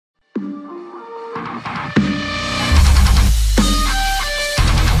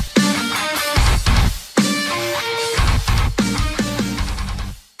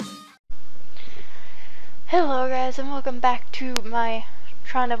guys, and welcome back to my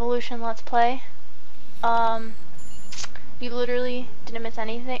Tron Evolution Let's Play. You literally didn't miss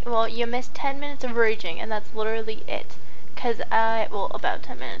anything. Well, you missed 10 minutes of raging, and that's literally it. Well, about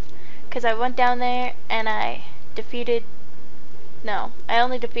 10 minutes. Because I went down there, and I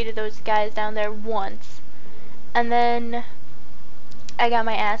only defeated those guys down there once. And then I got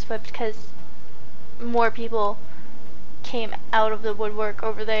my ass whipped because more people came out of the woodwork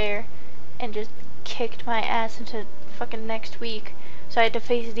over there and just kicked my ass into fucking next week. So I had to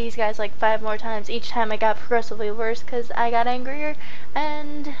face these guys like 5 more times. Each time I got progressively worse because I got angrier,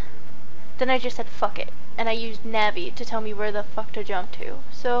 and then I just said fuck it, and I used Navi to tell me where the fuck to jump to.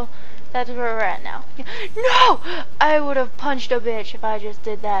 So that's where we're at now. No! I would have punched a bitch if I just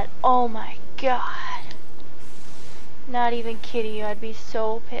did that. Oh my god. Not even kidding you, I'd be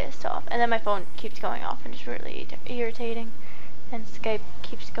so pissed off. And then my phone keeps going off and it's really irritating. And Skype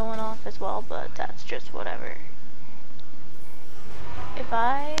keeps going off as well, but that's just whatever. If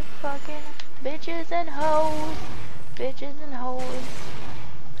I fucking bitches and hoes.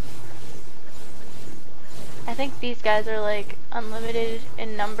 I think these guys are like unlimited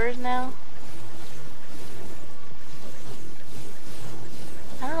in numbers now.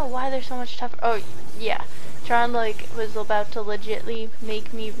 I don't know why they're so much tougher. Oh yeah, Tron like was about to legitly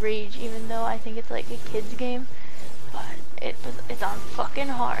make me rage, even though I think it's like a kid's game. But it's on fucking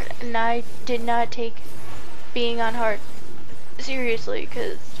hard, and I did not take being on hard seriously,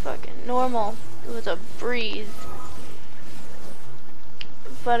 cause fucking normal, it was a breeze.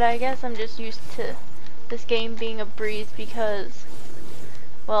 But I guess I'm just used to this game being a breeze because,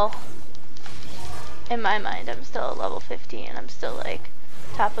 well, in my mind I'm still at level 50 and I'm still like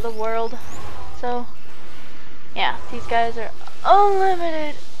top of the world. So yeah, these guys are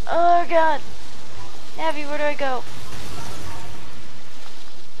unlimited. Oh god, Navi, where do I go?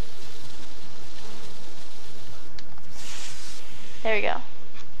 There we go.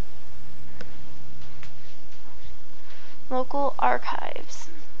 Local archives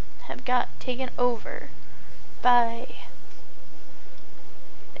have got taken over by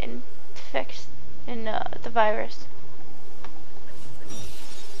the virus.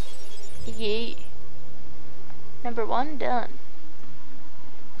 Yay. Number 1 done.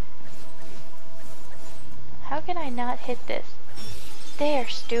 How can I not hit this? There,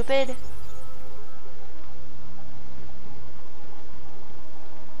 stupid.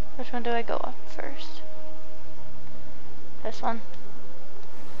 Which one do I go up first? This one.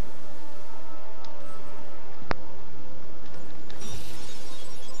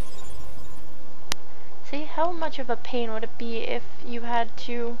 See, how much of a pain would it be if you had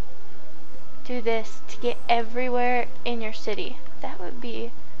to do this to get everywhere in your city? That would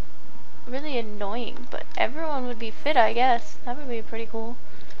be really annoying, but everyone would be fit, I guess. That would be pretty cool.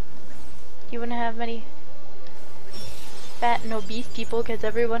 You wouldn't have many fat and obese people because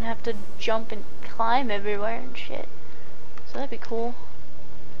everyone have to jump and climb everywhere and shit. So that'd be cool.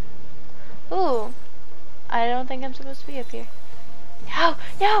 Ooh, I don't think I'm supposed to be up here. No,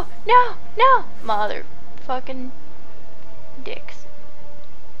 no, no, no, motherfucking dicks.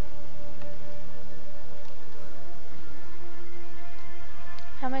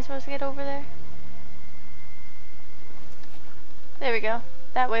 How am I supposed to get over there? There we go.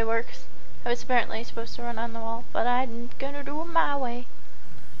 That way works. I was apparently supposed to run on the wall, but I'm gonna do it my way.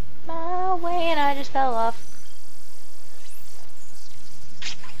 My way, and I just fell off.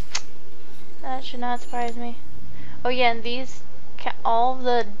 That should not surprise me. Oh yeah, and these, all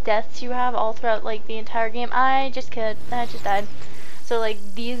the deaths you have all throughout like the entire game, I just died. So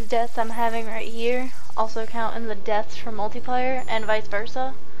like these deaths I'm having right here also count in the deaths for multiplayer, and vice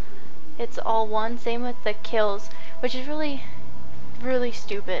versa. It's all one. Same with the kills, which is really, really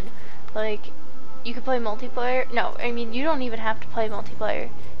stupid. Like, you could play multiplayer. No, I mean, you don't even have to play multiplayer.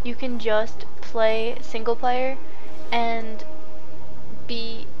 You can just play single player and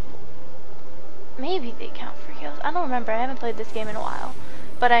maybe they count for kills. I don't remember. I haven't played this game in a while.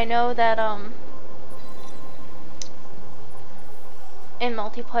 But I know that, in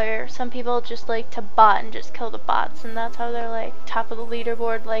multiplayer, some people just like to bot and just kill the bots, and that's how they're like top of the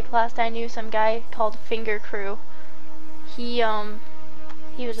leaderboard. Like last I knew, some guy called Finger Crew. He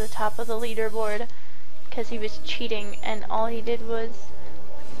was the top of the leaderboard because he was cheating, and all he did was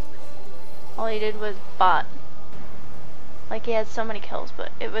bot. Like, he had so many kills,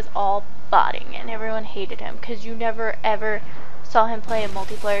 but it was all botting, and everyone hated him because you never ever saw him play a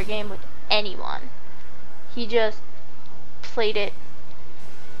multiplayer game with anyone. He just played it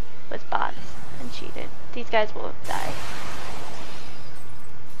with bots and cheated. These guys will die.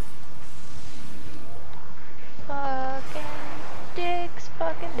 Fucking dicks.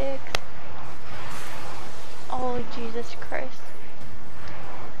 Oh Christ.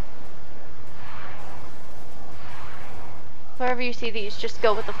 Wherever you see these, just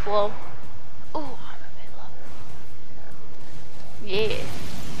go with the flow. Ooh, I'm a bit low. Yeah.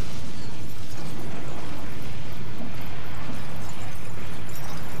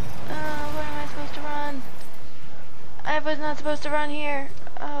 Where am I supposed to run? I was not supposed to run here.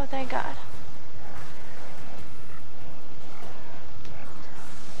 Oh, thank God.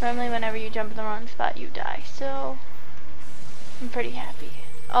 Normally, whenever you jump in the wrong spot, you die, so I'm pretty happy.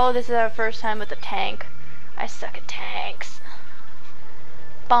 Oh, this is our first time with a tank. I suck at tanks.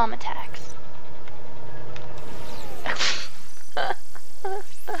 Bomb attacks.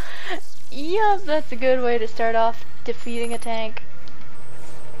 Yup, that's a good way to start off defeating a tank.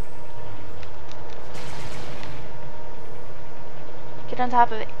 Get on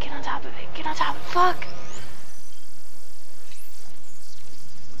top of it, get on top of it, get on top of it, fuck!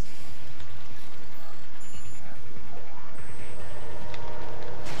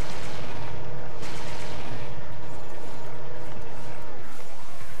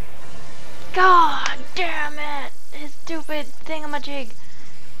 God damn it! His stupid thingamajig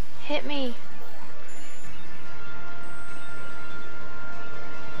hit me.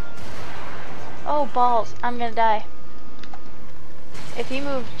 Oh balls, I'm gonna die. If he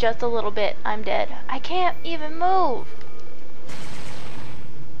moves just a little bit, I'm dead. I can't even move.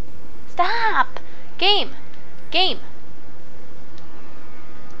 Stop! Game! Game!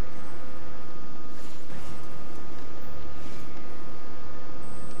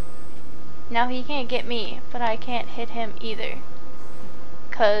 Now he can't get me, but I can't hit him either.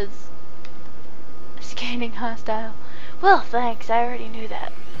 'Cause scanning hostile. Well, thanks, I already knew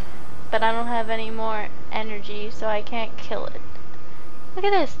that. But I don't have any more energy, so I can't kill it. Look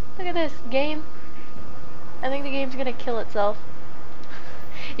at this, game. I think the game's gonna kill itself.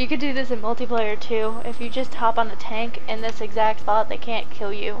 You could do this in multiplayer too. If you just hop on a tank in this exact spot, they can't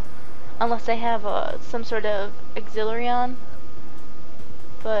kill you. Unless they have some sort of auxiliary on.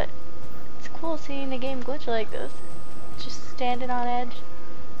 But it's cool seeing the game glitch like this. Just standing on edge.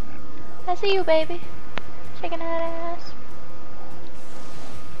 I see you, baby. Shaking that ass.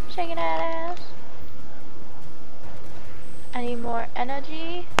 Shaking that ass. I need more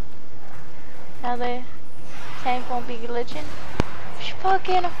energy. Now the tank won't be glitching.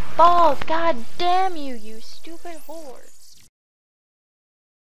 Fucking balls! God damn you, you stupid whore!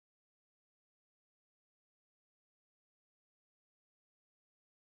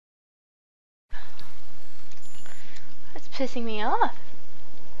 That's pissing me off.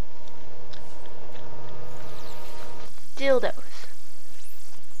 Dildos.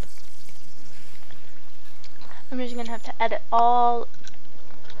 I'm just gonna have to edit all.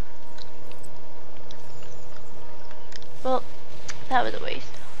 Well, that was a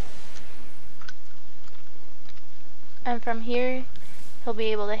waste. And from here, he'll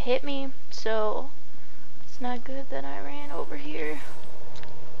be able to hit me, so it's not good that I ran over here.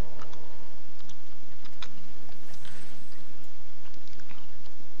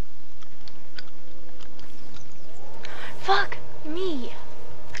 Fuck me!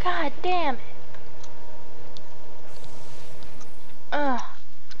 God damn it! Ugh.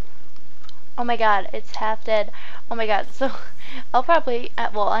 Oh my god, it's half dead. Oh my god, so I'll probably,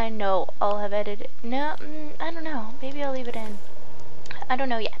 well, I know I'll have edited. No, I don't know. Maybe I'll leave it in. I don't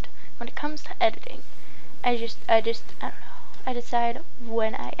know yet. When it comes to editing, I don't know. I decide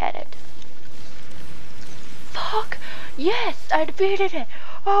when I edit. Fuck! Yes! I defeated it!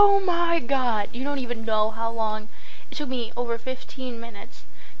 Oh my god! You don't even know how long. It took me over 15 minutes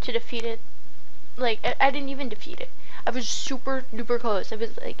to defeat it. Like, I didn't even defeat it. I was super duper close. I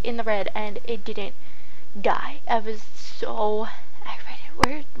was like in the red and it didn't die. I was so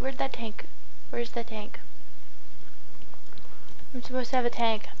aggravated. Where's that tank? Where's that tank? I'm supposed to have a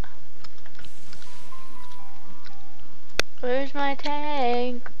tank. Where's my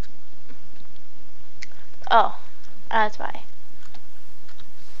tank? Oh, that's why.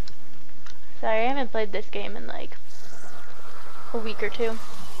 Sorry, I haven't played this game in like a week or two.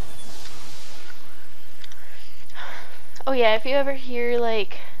 Oh yeah, if you ever hear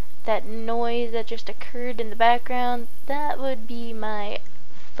like that noise that just occurred in the background, that would be my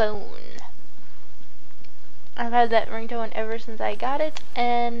phone. I've had that ringtone ever since I got it,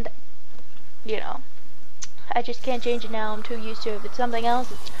 and you know, I just can't change it now. I'm too used to it. If it's something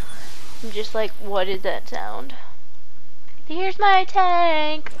else, I'm just like, what is that sound? Here's my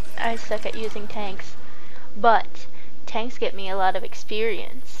tank! I suck at using tanks, but tanks get me a lot of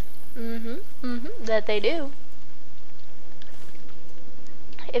experience. That they do.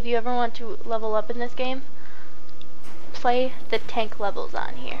 If you ever want to level up in this game, play the tank levels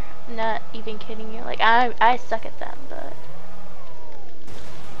on here. Not even kidding you. Like, I suck at them, but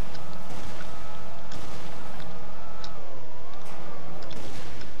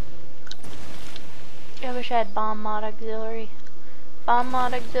wish I had bomb mod auxiliary. Bomb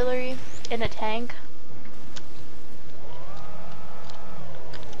mod auxiliary in a tank.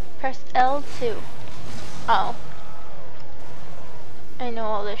 Press L2. Oh. I know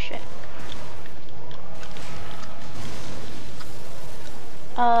all this shit.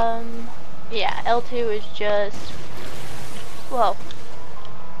 Yeah, L2 is just, well,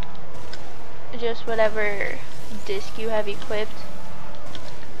 just whatever disc you have equipped.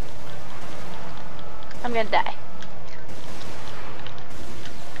 I'm gonna die.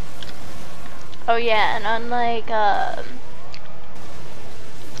 Oh yeah, and unlike not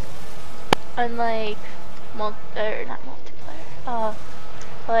multiplayer,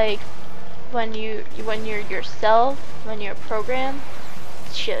 like when you're yourself, when you're a program,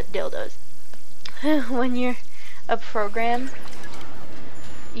 shit, dildos. When you're a program,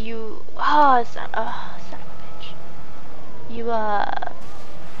 you, son of a bitch. You,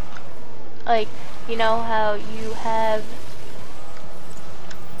 like, you know how you have,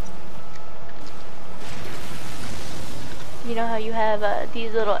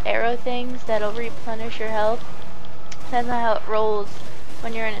 these little arrow things that'll replenish your health? That's not how it rolls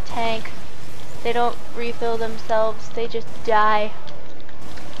when you're in a tank. They don't refill themselves, they just die.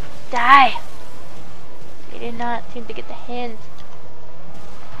 Die! They did not seem to get the hint.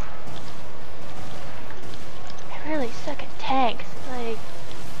 I really suck at tanks. Like,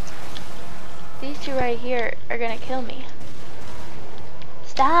 these two right here are gonna kill me.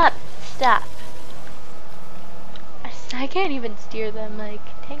 Stop! Stop. I can't even steer them. Like,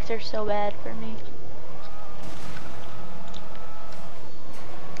 tanks are so bad for me.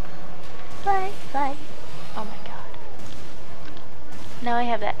 Fly, fly. Oh my god. Now I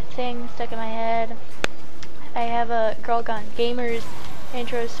have that thing stuck in my head. I have a Girl Gone Gamers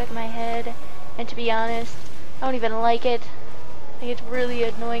intro stuck in my head. And to be honest, I don't even like it. I think it's really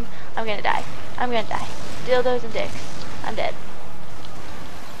annoying. I'm gonna die. I'm gonna die. Dildos and dicks. I'm dead.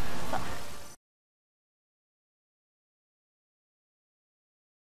 Fuck.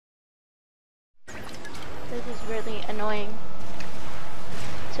 This is really annoying.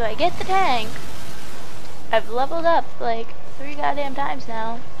 So I get the tank. I've leveled up like 3 goddamn times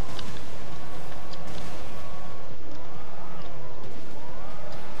now.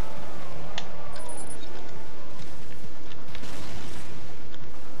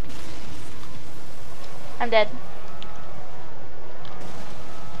 I'm dead.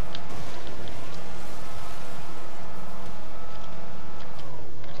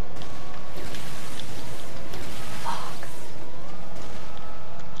 Fuck.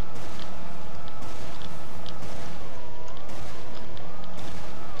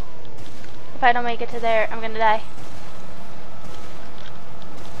 If I don't make it to there, I'm gonna die.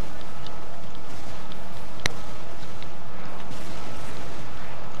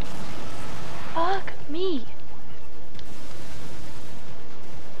 Fuck me.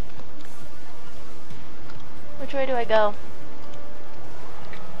 Which way do I go?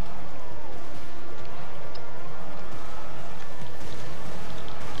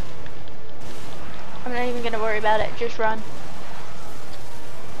 I'm not even gonna worry about it. Just run.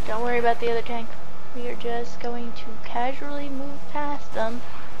 Don't worry about the other tank. We are just going to casually move past them.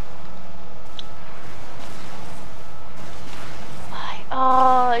 Why?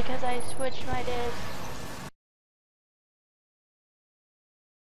 Oh, because I switched my disc.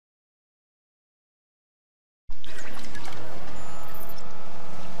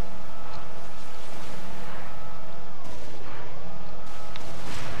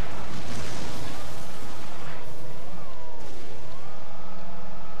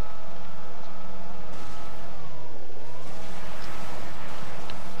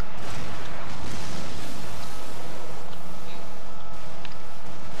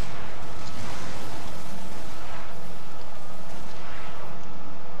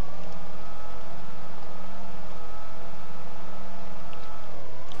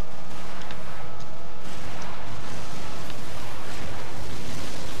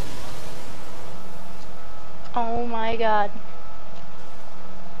 Oh my god.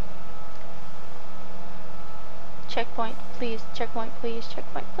 Checkpoint, please. Checkpoint, please.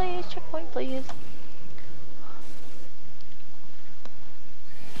 Checkpoint, please. Checkpoint, please.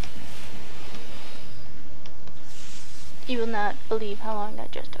 You will not believe how long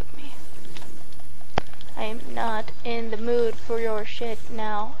that just took me. I am not in the mood for your shit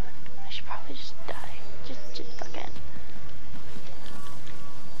now. I should probably just die. Just fucking.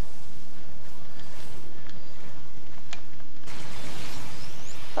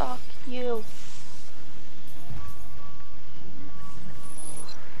 Fuck you.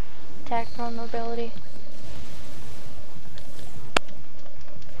 Attack vulnerability.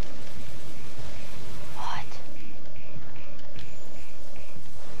 What?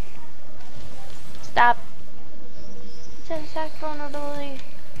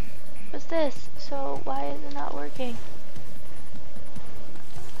 this, so why is it not working?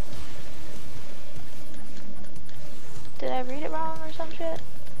 Did I read it wrong or some shit?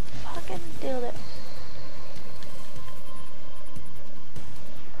 Fucking dildo.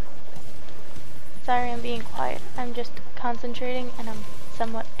 Sorry, I'm being quiet. I'm just concentrating and I'm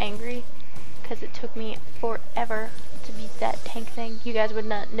somewhat angry because it took me forever to beat that tank thing. You guys would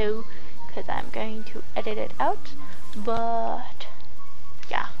not know because I'm going to edit it out, but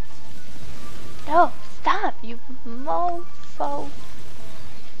yeah. No, stop, you mofo.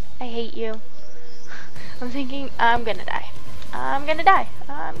 I hate you. I'm thinking I'm gonna die. I'm gonna die.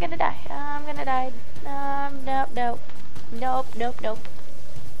 I'm gonna die. I'm gonna die. Nope, nope. Nope, nope, nope.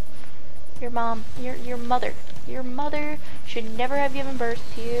 Your mom, your mother. Your mother should never have given birth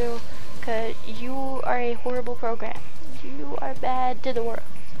to you, cause you are a horrible program. You are bad to the world.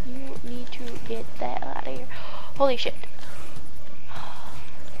 You need to get that out of here. Holy shit.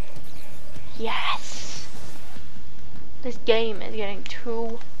 Yes! This game is getting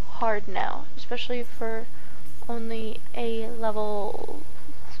too hard now, especially for only a level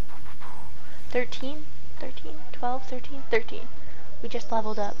 13, 12, 13, 13. We just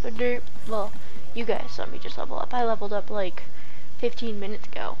leveled up. Well, you guys saw me just level up. I leveled up like 15 minutes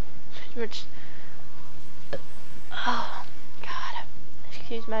ago, which, oh god,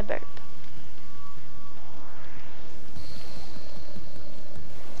 excuse my burp.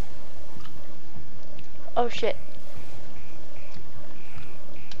 Oh shit.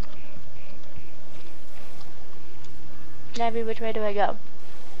 Nabby, which way do I go?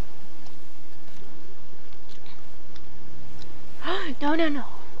 No, no, no.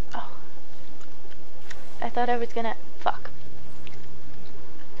 Oh. I thought I was gonna... Fuck.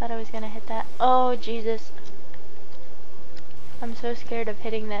 Thought I was gonna hit that. Oh, Jesus. I'm so scared of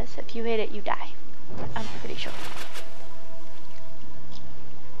hitting this. If you hit it, you die. I'm pretty sure.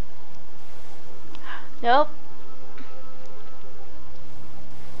 Nope.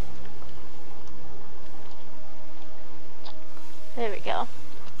 There we go.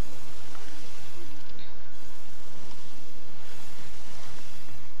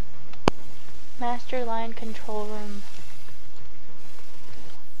 Master line control room.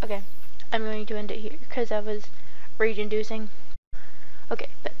 Okay, I'm going to end it here because that was rage inducing. Okay,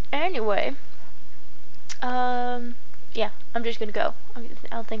 but anyway, yeah, I'm just gonna go.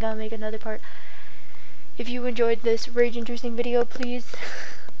 I'll think I'll make another part. If you enjoyed this rage inducing video, please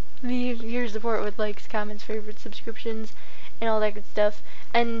leave your support with likes, comments, favorites, subscriptions, and all that good stuff.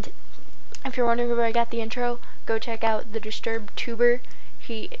 And if you're wondering where I got the intro, go check out the Disturbed Tuber.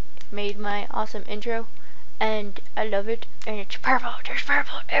 He made my awesome intro, and I love it, and it's purple. There's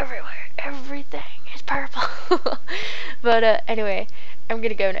purple everywhere. Everything is purple. But anyway, I'm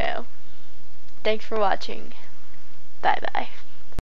gonna go now. Thanks for watching. Bye bye.